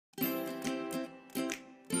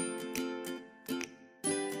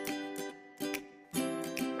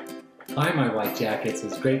Hi, my White Jackets.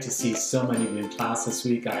 It's great to see so many of you in class this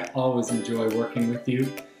week. I always enjoy working with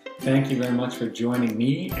you. Thank you very much for joining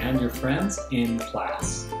me and your friends in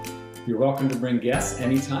class. You're welcome to bring guests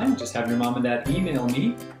anytime. Just have your mom and dad email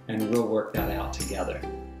me and we'll work that out together.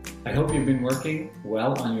 I hope you've been working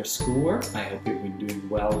well on your schoolwork. I hope you've been doing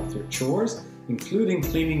well with your chores, including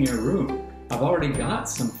cleaning your room. I've already got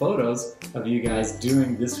some photos of you guys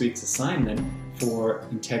doing this week's assignment for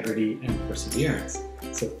integrity and perseverance.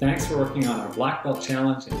 So thanks for working on our Black Belt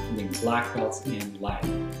Challenge and for being black belts in life.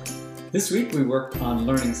 This week we worked on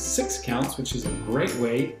learning 6 counts, which is a great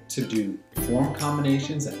way to do form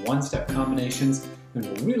combinations and one-step combinations, and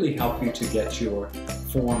will really help you to get your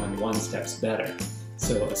form and one-steps better.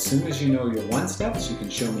 So as soon as you know your one-steps, you can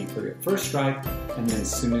show me for your first stripe, and then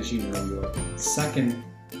as soon as you know your second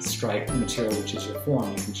stripe material, which is your form,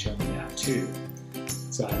 you can show me that too.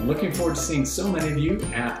 So I'm looking forward to seeing so many of you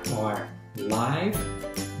at our live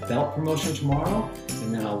belt promotion tomorrow,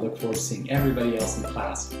 and then I'll look forward to seeing everybody else in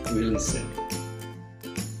class really soon.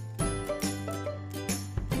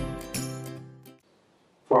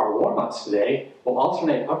 For our warm-ups today, we'll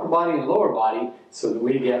alternate upper body and lower body so that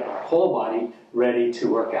we get our whole body ready to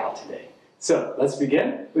work out today. So let's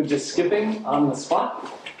begin with just skipping on the spot,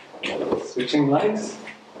 switching legs,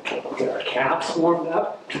 get our calves warmed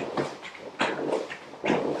up.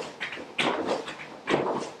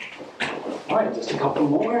 All right, just a couple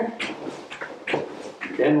more.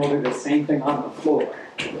 Then we'll do the same thing on the floor.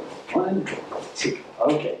 1, 2.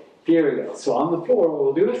 Okay, here we go. So on the floor, what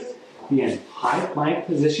we'll do is be in high plank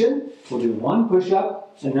position. We'll do 1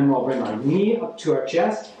 push-up, and then we'll bring our knee up to our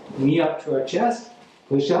chest, knee up to our chest,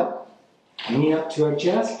 push up, knee up to our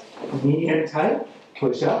chest, knee in tight,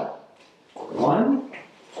 push up. 1,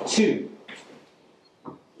 2.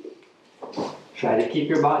 Try to keep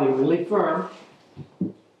your body really firm.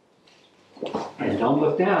 And don't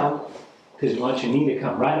look down, because you want your knee to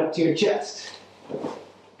come right up to your chest.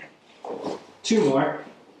 2 more.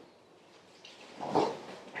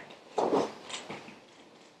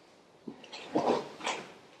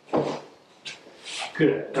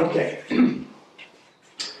 Good, okay.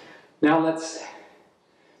 Now let's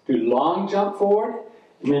do long jump forward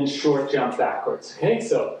and then short jump backwards. Okay,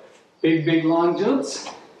 so big long jumps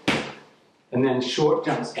and then short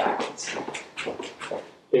jumps backwards.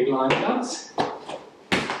 Big long jumps,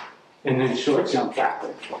 and then short jump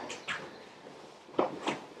backward.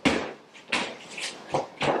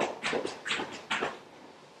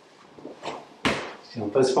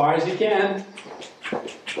 Jump as far as you can.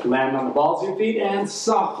 Land on the balls of your feet and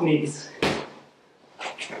soft knees.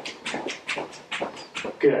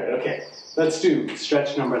 Good, okay. Let's do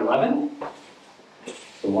stretch number 11.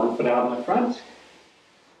 So 1 foot out in the front.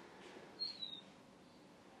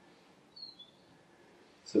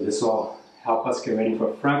 So this will help us get ready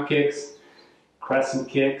for front kicks, crescent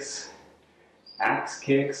kicks, axe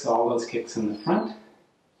kicks, all those kicks in the front.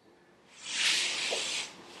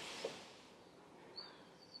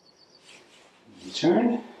 And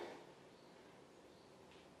turn.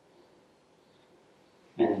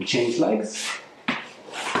 And then change legs.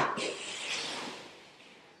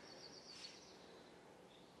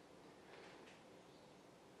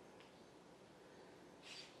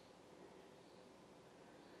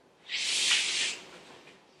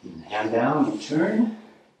 Hand down and turn.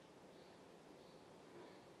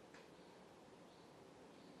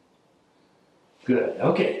 Good,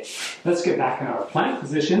 okay. Let's get back in our plank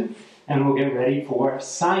position and we'll get ready for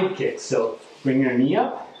side kicks. So bring your knee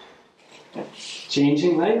up,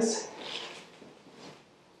 changing legs,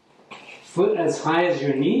 foot as high as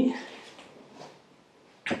your knee.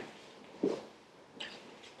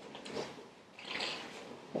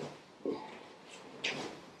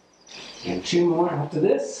 And 2 more after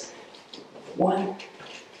this. 1,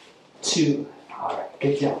 2. All right,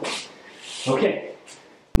 good job. Okay,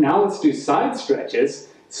 now let's do side stretches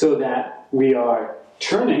so that we are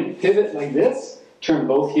turning, pivot like this, turn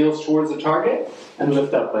both heels towards the target, and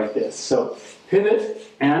lift up like this. So pivot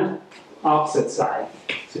and opposite side.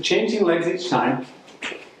 So changing legs each time.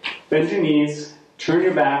 Bend your knees, turn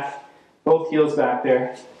your back, both heels back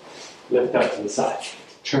there, lift up to the side.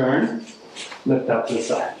 Turn, lift up to the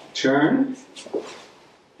side. Turn.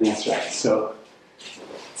 That's right. So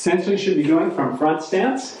essentially should be going from front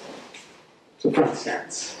stance to front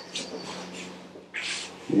stance.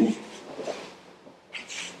 Okay.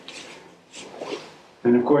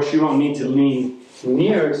 And of course you don't need to lean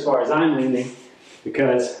near as far as I'm leaning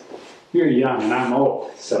because you're young and I'm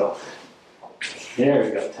old. So there we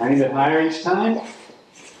go. Tiny bit higher each time.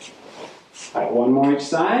 All right, 1 more each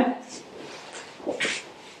side.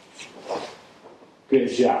 Good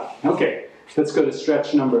job. Okay. Let's go to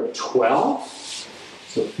stretch number 12.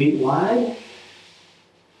 So feet wide.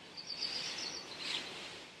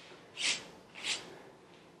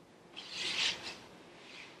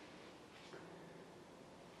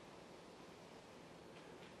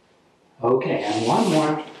 Okay, and one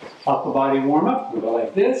more upper body warm up. We'll go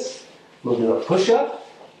like this. We'll do a push up.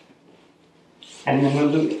 And then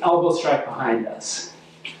we'll do elbow strike behind us.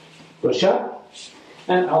 Push up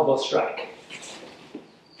and elbow strike.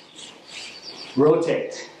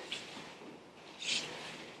 Rotate.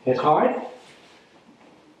 Hit hard.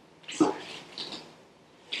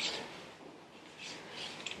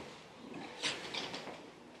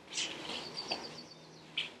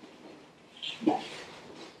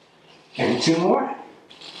 And two more.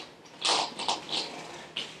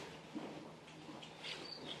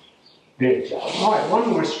 Good job. All right, one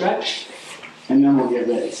more stretch, and then we'll get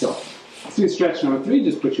ready. So let's do stretch number 3.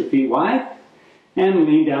 Just put your feet wide and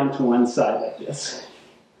lean down to one side like this.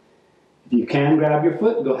 If you can grab your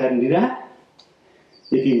foot, go ahead and do that.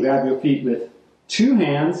 If you grab your feet with 2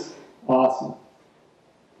 hands, awesome.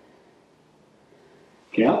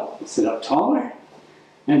 Okay, up, sit up taller,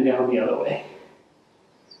 and down the other way.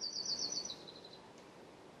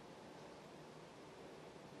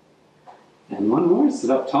 And one more, sit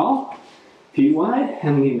up tall, feet wide,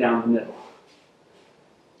 and lean down the middle.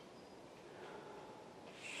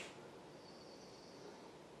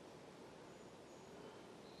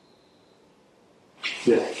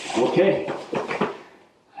 Good. Okay.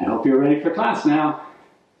 I hope you're ready for class now.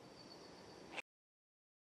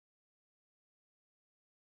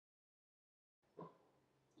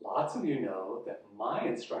 Lots of you know that my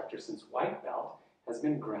instructor since white belt has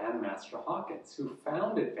been Grandmaster Hawkins, who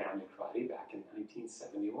founded Family Karate back in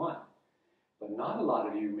 1971. But not a lot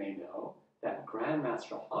of you may know that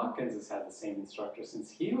Grandmaster Hawkins has had the same instructor since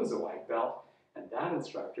he was a white belt, and that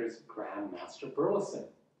instructor is Grandmaster Burleson.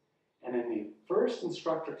 And in the first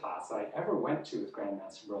instructor class I ever went to with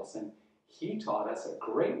Grandmaster Burleson, he taught us a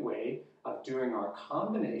great way of doing our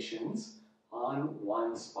combinations on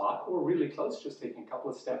one spot, or really close, just taking a couple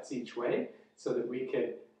of steps each way, so that we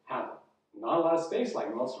could have not a lot of space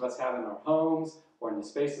like most of us have in our homes or in the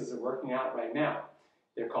spaces that we're working out right now.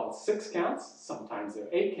 They're called 6 counts, sometimes they're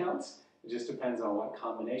 8 counts. It just depends on what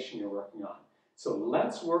combination you're working on. So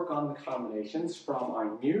let's work on the combinations from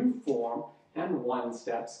our new form and 1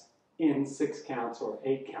 steps in 6 counts or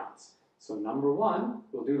 8 counts. So number 1,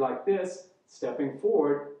 we'll do like this, stepping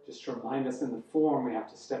forward, just to remind us in the form we have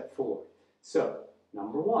to step forward. So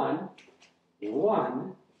number 1,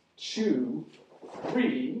 1, 2,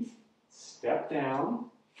 3, step down,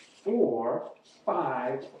 4,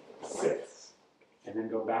 5, 6. And then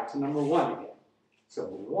go back to number 1 again. So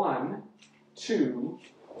 1, 2,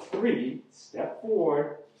 3, step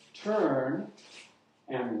forward, turn,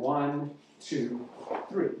 and 1, 2,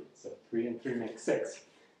 3. So 3 and 3 make 6.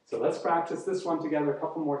 So let's practice this one together a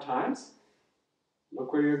couple more times.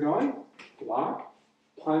 Look where you're going. Block,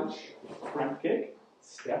 punch, front kick,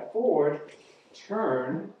 step forward,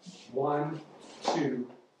 turn, 1, 2,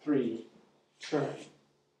 3, turn.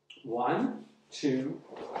 1, 2,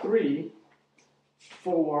 3,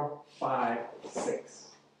 4, 5, 6.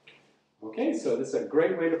 Okay, so this is a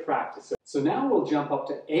great way to practice. So now we'll jump up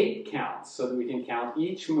to 8 counts so that we can count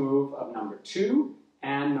each move of number 2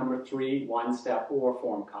 and number 3, 1 step or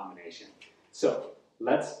form combination. So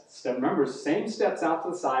let's step, remember, same steps out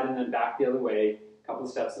to the side and then back the other way, a couple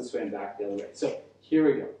of steps this way and back the other way. So here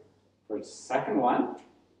we go. For the second one,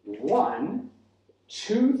 1,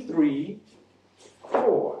 2, 3,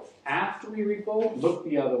 4. After we refold, look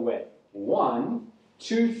the other way. 1,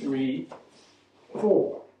 2, 3, 4.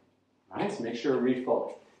 All right, so make sure to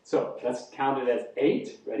refold. So let's count it as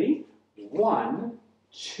 8. Ready? 1,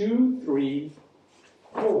 2, 3,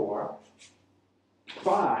 4,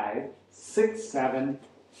 5, 6, 7,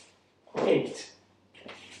 8.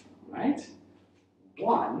 All right?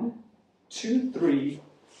 1, 2, 3,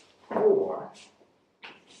 4,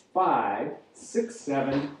 5, 6,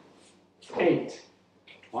 7, 8.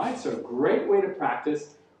 All right, so a great way to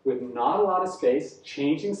practice with not a lot of space,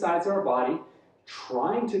 changing sides of our body,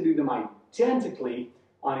 trying to do them identically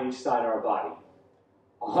on each side of our body.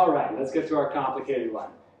 All right, let's get to our complicated one.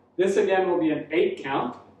 This again will be an 8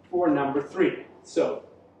 count for number 3. So,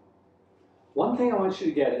 one thing I want you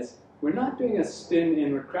to get is, we're not doing a spin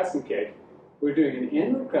inward crescent kick. We're doing an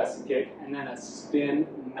inward crescent kick and then a spin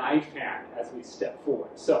knife hand as we step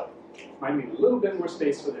forward. So, might need a little bit more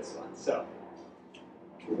space for this one. So,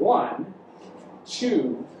 1,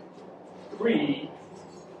 2, 3,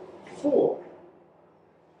 4.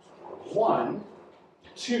 1,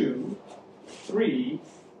 2, 3,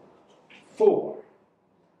 4.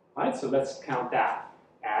 All right, so let's count that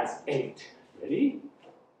as 8. Ready?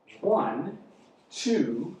 1,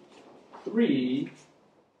 2, 3,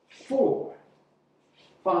 4,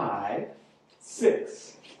 5,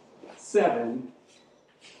 6, 7,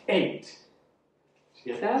 8. Did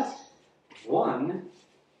you get that? 1,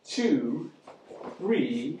 2,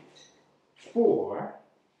 3, 4,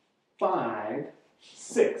 5,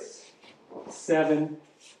 6, 7,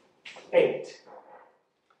 8.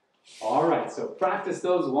 All right, so practice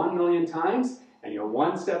those 1,000,000 times, and your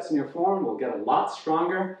one steps in your form will get a lot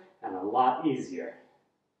stronger and a lot easier.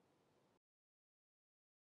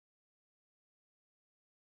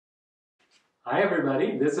 Hi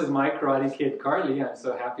everybody, this is my karate kid Carly. I'm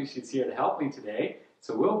so happy she's here to help me today.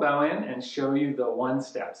 So we'll bow in and show you the one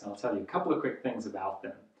steps, and I'll tell you a couple of quick things about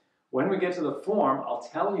them. When we get to the form, I'll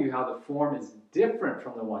tell you how the form is different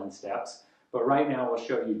from the one steps, but right now we'll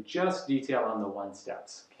show you just detail on the one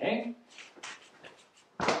steps, okay?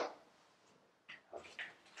 So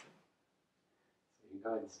you go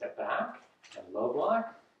ahead and step back, and low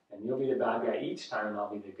block, and you'll be the bad guy each time, and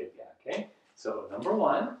I'll be the good guy, okay? So number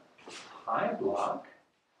 1, high block,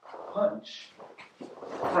 punch,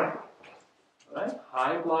 front. All right?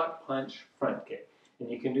 High block, punch, front kick. And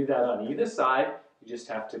you can do that on either side. You just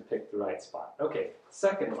have to pick the right spot. Okay,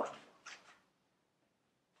 second one.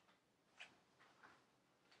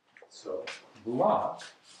 So block,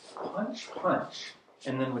 punch, punch,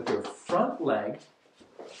 and then with your front leg,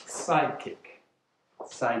 side kick.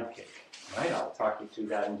 Side kick. All right, I'll talk you through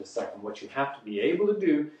that in just a second. What you have to be able to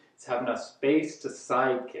do is have enough space to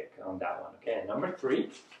side kick on that one. Okay, and number 3.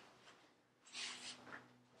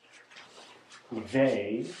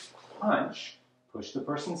 Evade, punch, push the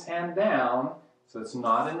person's hand down so it's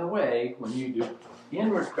not in the way when you do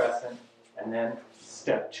inward crescent and then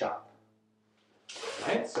step chop. All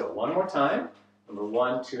right, so one more time. Number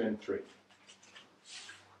 1, 2, and 3.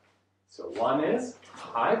 So 1 is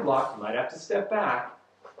high block, you might have to step back,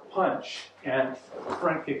 punch, and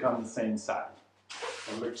front kick on the same side.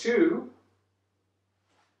 Number 2,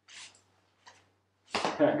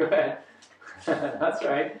 go ahead, that's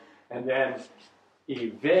right, and then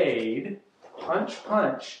evade, punch,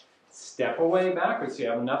 punch, step away backwards so you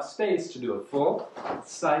have enough space to do a full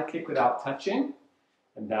side kick without touching,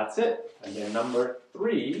 and that's it. And then number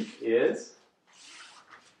 3 is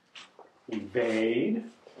evade,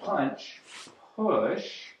 punch,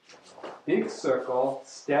 push, big circle,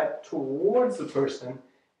 step towards the person,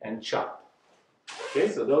 and chop. Okay,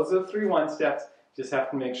 so those are the 3 one steps. Just have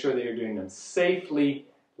to make sure that you're doing them safely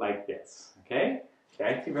like this. Okay?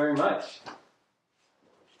 Thank you very much.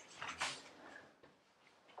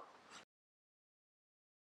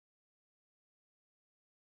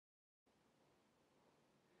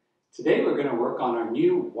 Today we're going to work on our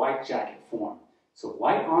new white jacket form. So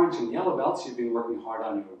white, orange, and yellow belts, you've been working hard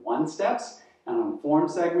on your one steps, and on form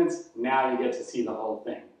segments, now you get to see the whole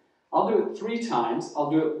thing. I'll do it 3 times. I'll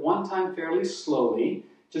do it 1 time fairly slowly.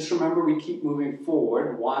 Just remember we keep moving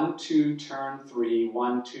forward. 1, 2, turn 3,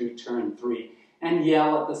 1, 2, turn 3. And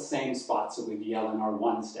yell at the same spot, so we'd yell in our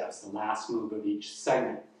one steps, the last move of each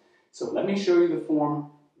segment. So let me show you the form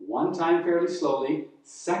 1 time fairly slowly.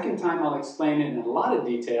 2nd time I'll explain it in a lot of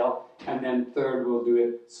detail, and then 3rd we'll do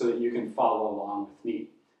it so that you can follow along with me.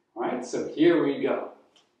 All right, so here we go.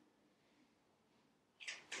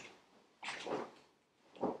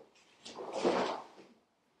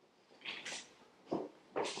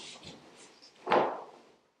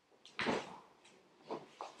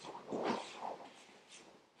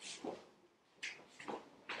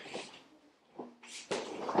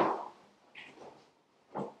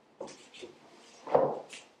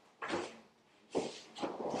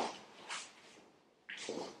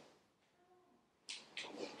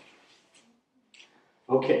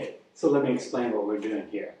 Okay, so let me explain what we're doing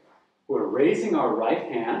here. We're raising our right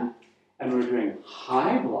hand, and we're doing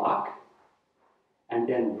high block, and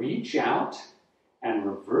then reach out, and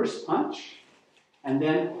reverse punch, and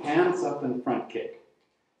then hands up and front kick.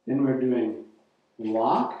 Then we're doing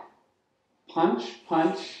lock, punch,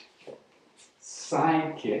 punch,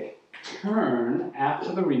 side kick, turn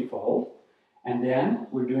after the refold, and then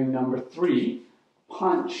we're doing number 3,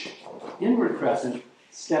 punch, inward crescent,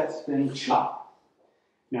 step, spin, chop.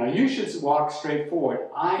 Now you should walk straight forward.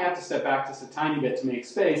 I have to step back just a tiny bit to make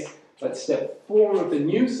space, but step forward with the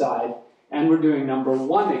new side, and we're doing number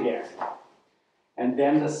 1 again. And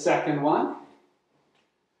then the 2nd one,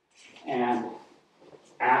 and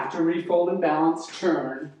after refold and balance,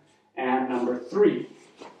 turn, and number 3.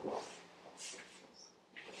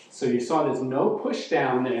 So you saw there's no push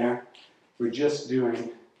down there. We're just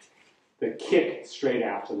doing the kick straight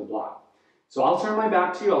after the block. So I'll turn my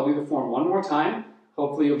back to you. I'll do the form 1 more time.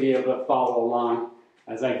 Hopefully you'll be able to follow along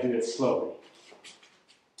as I do it slowly.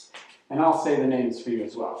 And I'll say the names for you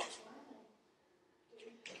as well.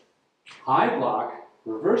 High block,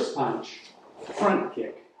 reverse punch, front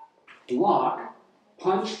kick, block,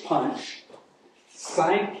 punch, punch,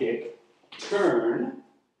 side kick, turn,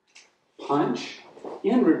 punch,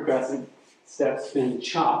 inward crescent, step, spin,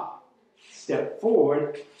 chop, step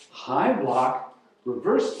forward, high block,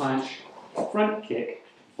 reverse punch, front kick,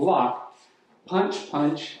 block, punch,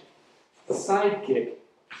 punch, side kick,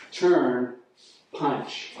 turn,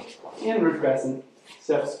 punch, inward crescent,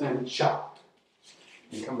 step, spin, chop,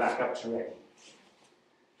 and come back up to ready.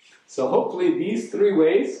 So hopefully these 3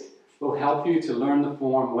 ways will help you to learn the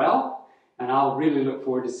form well, and I'll really look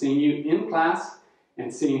forward to seeing you in class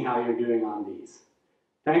and seeing how you're doing on these.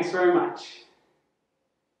 Thanks very much.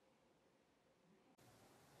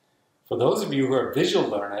 For those of you who are visual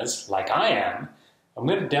learners, like I am, I'm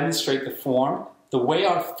going to demonstrate the form, the way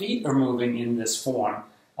our feet are moving in this form,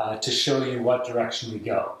 to show you what direction we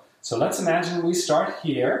go. So let's imagine we start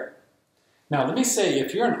here. Now let me say,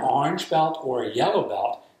 if you're an orange belt or a yellow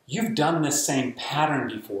belt, you've done this same pattern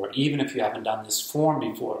before, even if you haven't done this form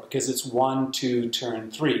before, because it's 1, 2, turn,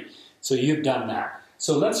 3. So you've done that.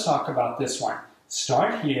 So let's talk about this one.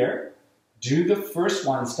 Start here, do the first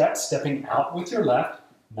 1 step, stepping out with your left,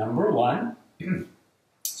 number 1.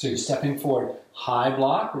 So you're stepping forward, high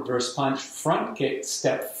block, reverse punch, front kick,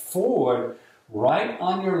 step forward. Right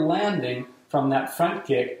on your landing from that front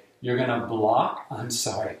kick, you're going to block,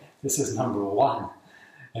 this is number 1.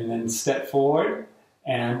 And then step forward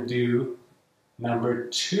and do number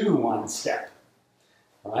 2 1 step.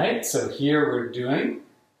 All right, so here we're doing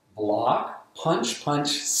block, punch, punch,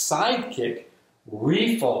 side kick,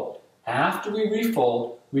 refold. After we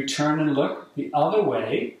refold, we turn and look the other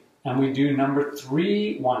way, and we do number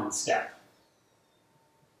 3 1 step.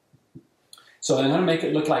 So I'm going to make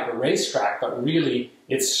it look like a racetrack, but really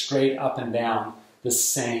it's straight up and down the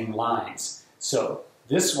same lines. So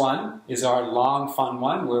this one is our long, fun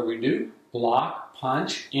one where we do block,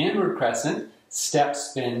 punch, inward crescent, step,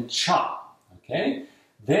 spin, chop. Okay?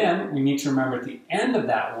 Then we need to remember at the end of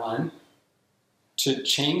that one to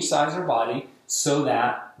change sides of our body so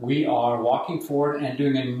that we are walking forward and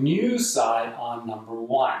doing a new side on number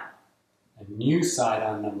 1. A new side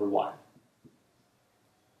on number 1.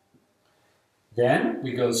 Then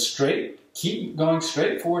we go straight, keep going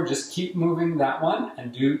straight forward, just keep moving that one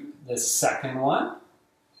and do the second one.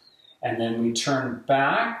 And then we turn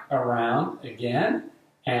back around again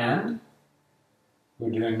and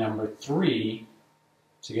we're doing number 3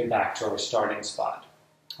 to get back to our starting spot.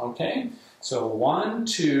 Okay, so 1,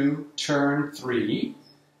 2, turn, 3,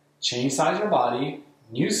 change sides of our body,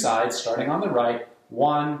 new side starting on the right,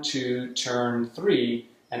 1, 2, turn, 3,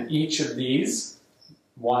 and each of these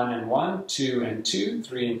 1 and 1, 2 and 2,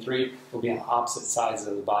 3 and 3 will be on opposite sides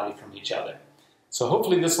of the body from each other. So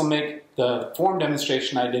hopefully this will make the form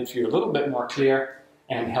demonstration I did for you a little bit more clear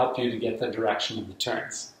and help you to get the direction of the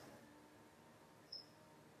turns.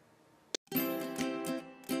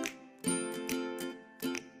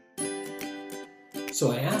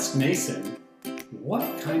 So I asked Mason, what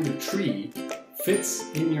kind of tree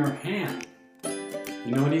fits in your hand?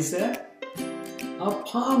 You know what he said? A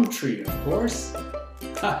palm tree, of course.